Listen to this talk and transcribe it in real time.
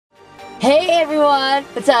Hey everyone,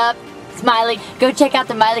 what's up? It's Miley. Go check out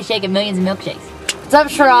the Miley Shake and Millions of Milkshakes. What's up,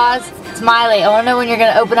 Shiraz? It's Miley. I want to know when you're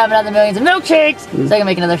going to open up another Millions of Milkshakes so I can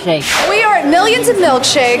make another shake. We are at Millions of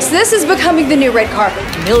Milkshakes. This is becoming the new red carpet.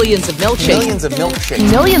 Millions of milkshakes. Millions of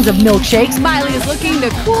milkshakes. Millions of milkshakes. Miley is looking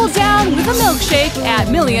to cool down with a milkshake at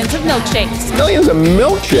Millions of Milkshakes. Millions of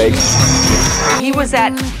milkshakes. He was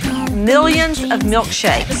at Millions of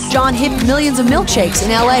Milkshakes. John hit Millions of Milkshakes in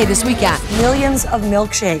LA this weekend. Millions of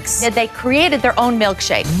Milkshakes. They created their own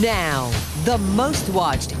milkshake. Now, the most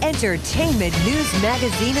watched entertainment news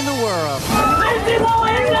magazine in the world.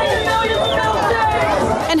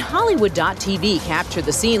 And Hollywood.tv captured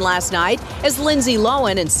the scene last night as Lindsay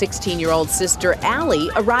Lohan and 16-year-old sister Allie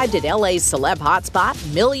arrived at LA's celeb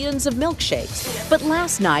hotspot, Millions of Milkshakes. But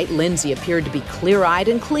last night, Lindsay appeared to be clear-eyed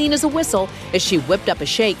and clean as a whistle as she whipped up a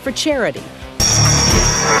shake for charity.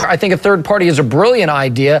 I think a third party is a brilliant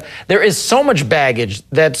idea. There is so much baggage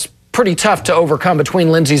that's pretty tough to overcome between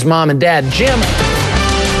Lindsay's mom and dad. Jim.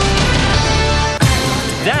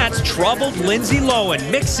 That's troubled Lindsay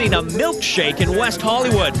Lohan mixing a milkshake in West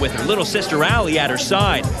Hollywood with her little sister Allie at her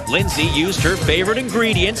side. Lindsay used her favorite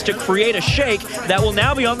ingredients to create a shake that will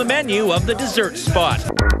now be on the menu of the dessert spot.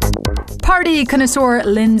 Party connoisseur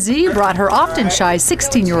Lindsay brought her often shy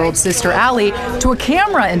 16-year-old sister Allie to a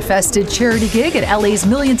camera-infested charity gig at LA's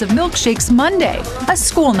Millions of Milkshakes Monday, a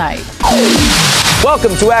school night.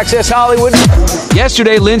 Welcome to Access Hollywood.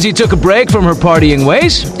 Yesterday, Lindsay took a break from her partying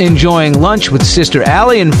ways, enjoying lunch with sister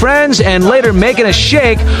Allie and friends, and later making a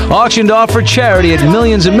shake auctioned off for charity at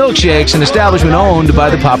Millions of Milkshakes, an establishment owned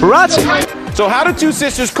by the paparazzi. So how do two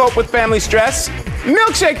sisters cope with family stress?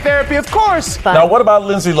 Milkshake therapy, of course. Now, what about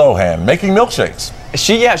Lindsay Lohan making milkshakes?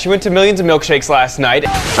 She went to Millions of Milkshakes last night.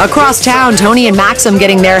 Across town, Tony and Maxim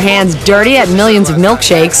getting their hands dirty at Millions of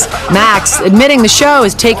Milkshakes. Max admitting the show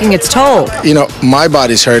is taking its toll. You know, my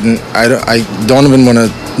body's hurting. I don't even want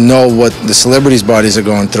to know what the celebrities' bodies are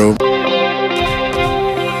going through.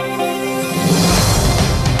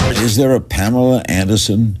 Is there a Pamela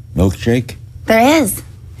Anderson milkshake? There is.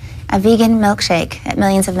 A vegan milkshake at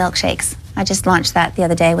Millions of Milkshakes. I just launched that the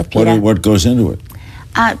other day with PETA. What goes into it?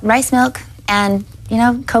 Rice milk and, you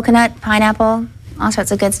know, coconut, pineapple, all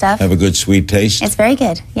sorts of good stuff. Have a good sweet taste? It's very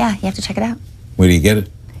good. Yeah, you have to check it out. Where do you get it?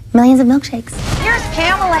 Millions of Milkshakes. Here's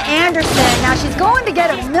Pamela Anderson. Now she's going to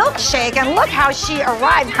get a milkshake, and look how she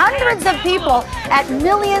arrived. Hundreds of people at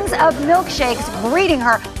Millions of Milkshakes greeting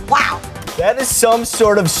her. Wow. That is some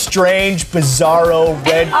sort of strange, bizarro,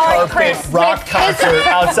 red carpet rock concert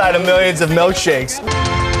outside of Millions of Milkshakes.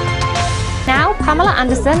 Now, Pamela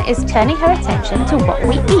Anderson is turning her attention to what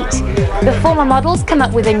we eat. The former models come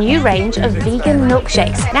up with a new range of vegan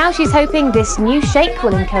milkshakes. Now she's hoping this new shake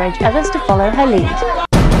will encourage others to follow her lead.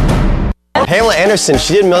 Pamela Anderson,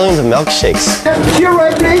 she did Millions of Milkshakes. You're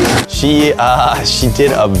right, Nate. She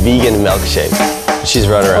did a vegan milkshake. She's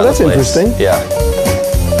running around the place. Oh, that's interesting. Yeah.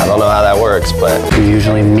 I don't know how that works, but... Do you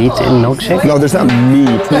usually meat in milkshake? No, there's not meat.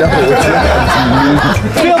 No, there's not meat.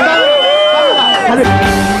 Feel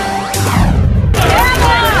better.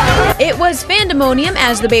 It was Fandemonium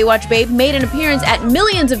as the Baywatch Babe made an appearance at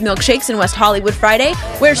Millions of Milkshakes in West Hollywood Friday,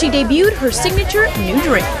 where she debuted her signature new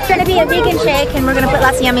drink. It's going to be a vegan shake, and we're going to put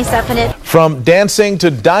lots of yummy stuff in it. From dancing to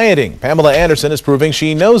dieting, Pamela Anderson is proving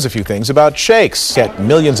she knows a few things about shakes. At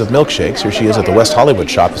Millions of Milkshakes, here she is at the West Hollywood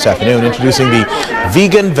shop this afternoon, introducing the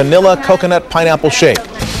vegan vanilla coconut pineapple shake.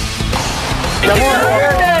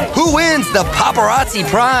 Who wins the paparazzi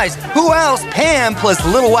prize? Who else? Pam plus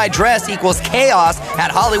little white dress equals chaos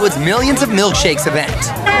at Hollywood's Millions of Milkshakes event.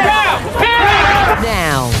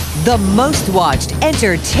 Now, the most watched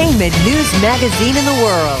entertainment news magazine in the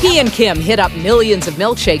world. He and Kim hit up Millions of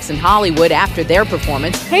Milkshakes in Hollywood after their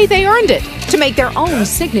performance. Hey, they earned it to make their own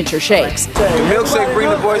signature shakes. Milkshake, bring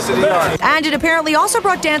the boys to the yard. And it apparently also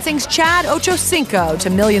brought dancing's Chad Ochocinco to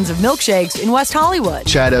Millions of Milkshakes in West Hollywood.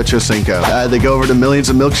 Chad Ochocinco. They go over to Millions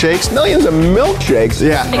of Milkshakes. Millions of Milkshakes?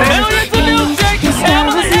 Yeah. Millions of Milkshakes,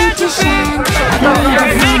 Pamela Anderson.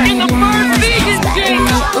 They're making the first vegan shake.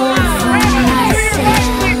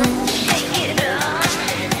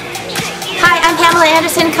 Hi, I'm Pamela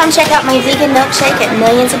Anderson. Come check out my vegan milkshake at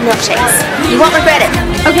Millions of Milkshakes. You won't regret it.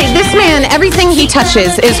 Okay, this man, everything he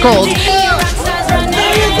touches is gold.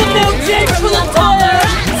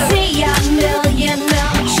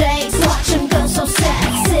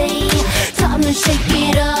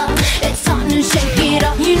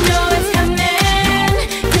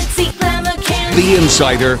 The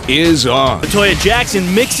Insider is on. LaToya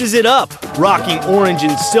Jackson mixes it up. Rocking orange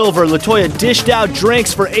and silver, LaToya dished out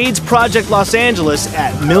drinks for AIDS Project Los Angeles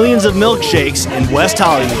at Millions of Milkshakes in West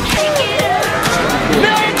Hollywood.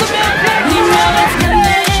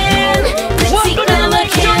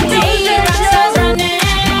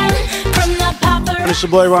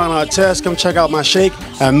 it's your boy Ron Artest. Come check out my shake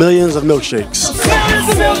at Millions of Milkshakes. I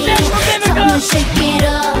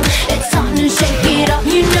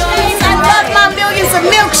love my Millions of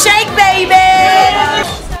Milkshake, baby!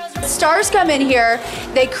 Stars come in here,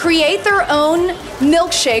 they create their own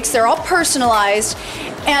milkshakes, they're all personalized,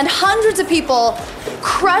 and hundreds of people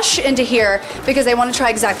crush into here because they want to try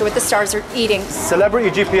exactly what the stars are eating. Celebrity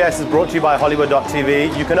GPS is brought to you by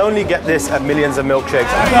Hollywood.tv. You can only get this at Millions of Milkshakes.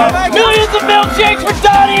 Millions of Milkshakes for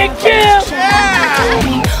Donnie and Kim!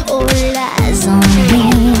 All eyes on me.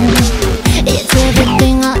 It's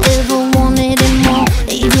everything I ever wanted and more.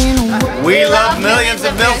 Even we love Millions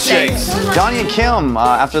of Milkshakes. Donnie and Kim,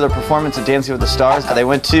 after their performance at Dancing with the Stars, they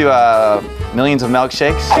went to Millions of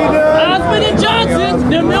Milkshakes. Osmond and Johnson,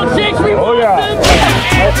 the milkshakes we want.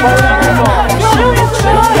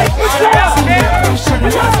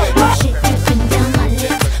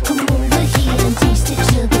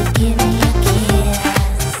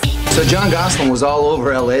 So John Gosselin was all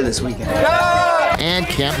over LA this weekend. And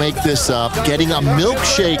can't make this up, getting a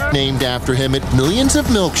milkshake named after him at Millions of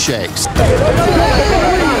Milkshakes.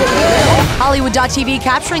 Hollywood.tv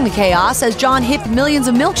capturing the chaos as John hit millions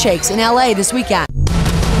of milkshakes in LA this weekend.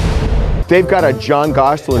 They've got a John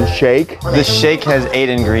Gosselin shake. The shake has 8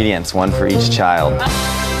 ingredients, 1 for each child.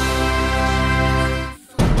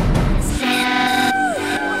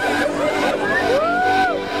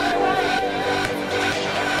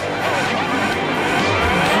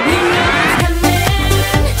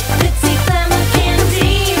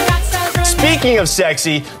 Speaking of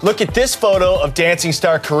sexy, look at this photo of dancing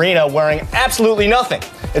star Karina wearing absolutely nothing.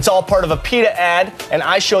 It's all part of a PETA ad, and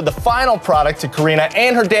I showed the final product to Karina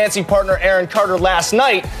and her dancing partner Aaron Carter last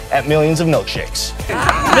night at Millions of Milkshakes.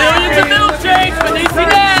 Millions of Milkshakes when they see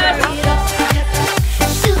that!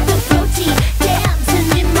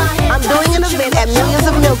 I'm doing an event at Millions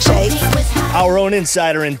of Milkshakes. Our own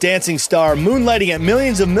insider and dancing star moonlighting at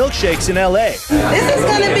Millions of Milkshakes in LA. This is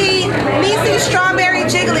gonna be Niecy Strawberry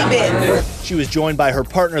Jiggly Bits. She was joined by her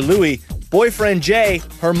partner Louie, boyfriend Jay,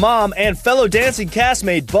 her mom, and fellow dancing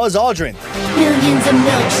castmate Buzz Aldrin. Millions of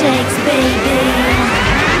milkshakes, baby.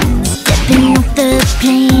 Stepping off the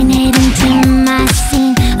plane, heading to my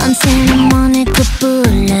scene on Santa Monica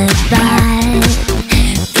Boulevard.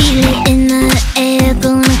 Feel it in the air,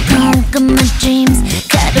 gonna conquer my dreams.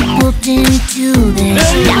 Catapult into the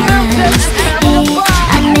stars. Hey,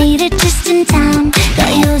 I made it just in time.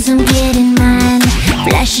 Got yours, I'm getting mine.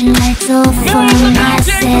 Flashing lights all for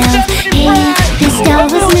myself. Hey, this star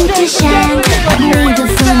was meant to shine. I made the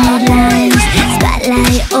front headlines.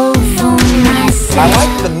 Spotlight all for myself. I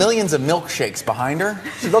like the millions of milkshakes behind her.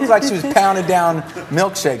 She looked like she was pounding down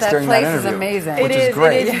milkshakes during that interview. That place is amazing. Which is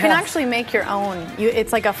great. It is. You can actually make your own.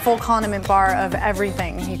 It's like a full condiment bar of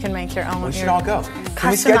everything. You can make your own. We should all go. Can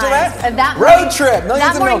Customized. we schedule that? That road morning, trip.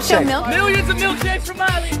 Millions of milkshakes. Millions of milkshakes for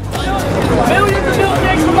Miley. Millions of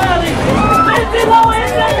milkshakes for Miley. Lindsay Lohan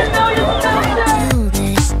saying millions of milkshakes.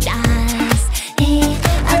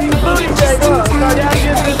 Booty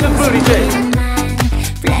shake, booty shake.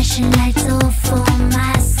 Flashing lights all for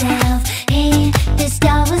myself. Hey, the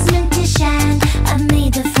star was meant to shine. I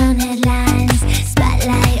made the front headlines.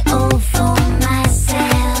 Spotlight all for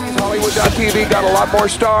myself. Hollywood.tv got a lot more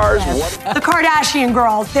stars. The Kardashian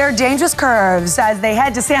girls, their dangerous curves as they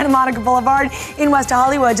head to Santa Monica Boulevard in West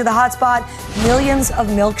Hollywood to the hotspot Millions of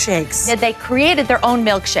Milkshakes. They created their own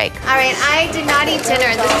milkshake. All right, I did not eat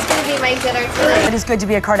dinner. This is going to be my dinner tonight. It is good to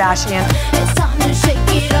be a Kardashian. It's time to shake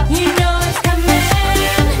it up. You know it's coming.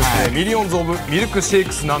 ミリオンズ・オブ・ミルクシェイ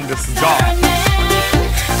クスなんですが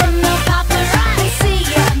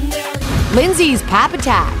Lindsay's pap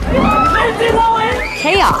attack.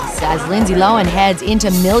 Chaos as Lindsay Lohan heads into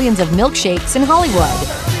millions of milkshakes in Hollywood.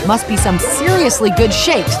 Must be some seriously good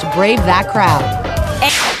shakes to brave that crowd.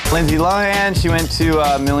 Lindsay Lohan, she went to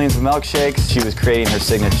Millions of Milkshakes. She was creating her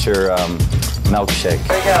signature milkshake.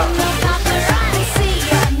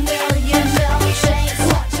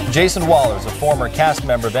 Jason Waller's a former cast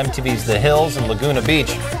member of MTV's The Hills and Laguna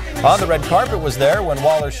Beach. On the red carpet was there when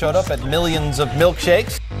Waller showed up at Millions of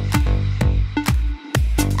Milkshakes.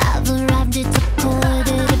 I've arrived at the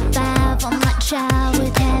 4:45 on my child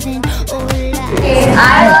with heaven.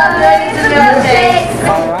 I love Millions of Milkshakes.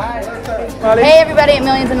 All right. Hey everybody at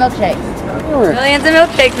Millions of Milkshakes. Millions of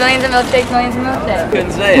milkshakes, millions of milkshakes, millions of milkshakes.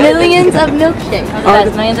 Couldn't say it. Millions of milkshakes are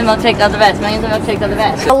the best. Millions of milkshakes are the best. Millions of milkshakes are the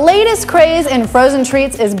best. The latest craze in frozen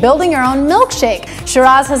treats is building your own milkshake.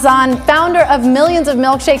 Shiraz Hassan, founder of Millions of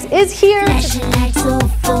Milkshakes, is here.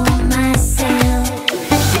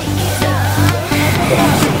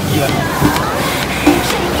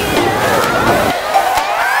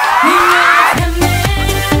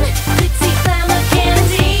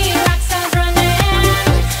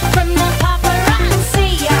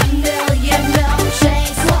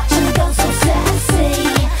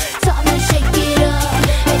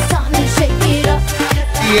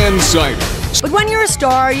 ciders. But when you're a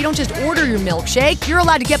star, you don't just order your milkshake. You're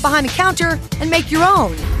allowed to get behind the counter and make your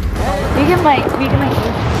own.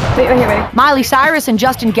 Wait, right here. Miley Cyrus and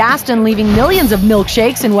Justin Gaston leaving millions of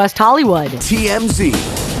milkshakes in West Hollywood. TMZ.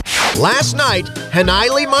 Last night,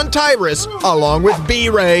 Haniley Montyrus, along with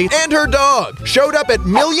B-Ray and her dog, showed up at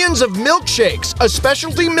Millions of Milkshakes, a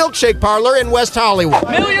specialty milkshake parlor in West Hollywood.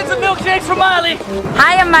 Millions of milkshakes for Miley.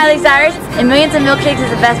 Hi, I'm Miley Cyrus, and Millions of Milkshakes is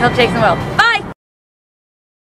the best milkshakes in the world.